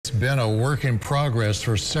been a work in progress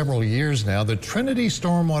for several years now. The Trinity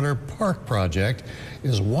Stormwater Park project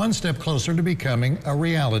is one step closer to becoming a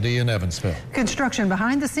reality in Evansville. Construction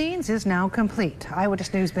behind the scenes is now complete.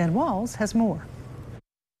 Eyewitness News' Ben Walls has more.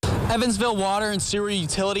 Evansville Water and Sewer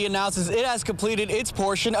Utility announces it has completed its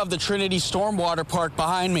portion of the Trinity Stormwater Park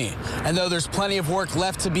behind me. And though there's plenty of work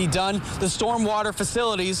left to be done, the stormwater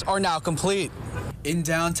facilities are now complete. In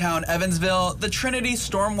downtown Evansville, the Trinity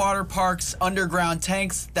Stormwater Park's underground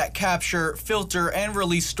tanks that capture, filter, and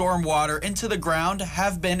release stormwater into the ground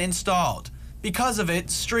have been installed. Because of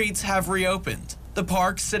it, streets have reopened. The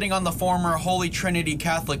park, sitting on the former Holy Trinity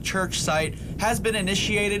Catholic Church site, has been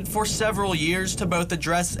initiated for several years to both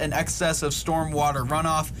address an excess of stormwater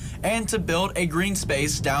runoff and to build a green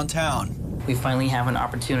space downtown. We finally have an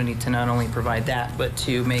opportunity to not only provide that, but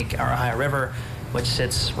to make our Ohio River, which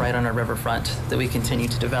sits right on our riverfront, that we continue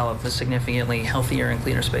to develop a significantly healthier and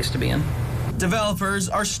cleaner space to be in. Developers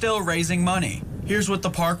are still raising money. Here's what the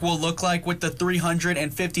park will look like with the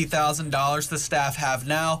 $350,000 the staff have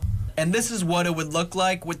now. And this is what it would look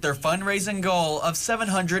like with their fundraising goal of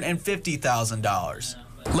 $750,000.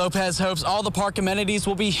 Lopez hopes all the park amenities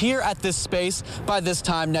will be here at this space by this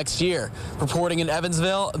time next year. Reporting in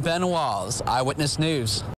Evansville, Ben Walls, Eyewitness News.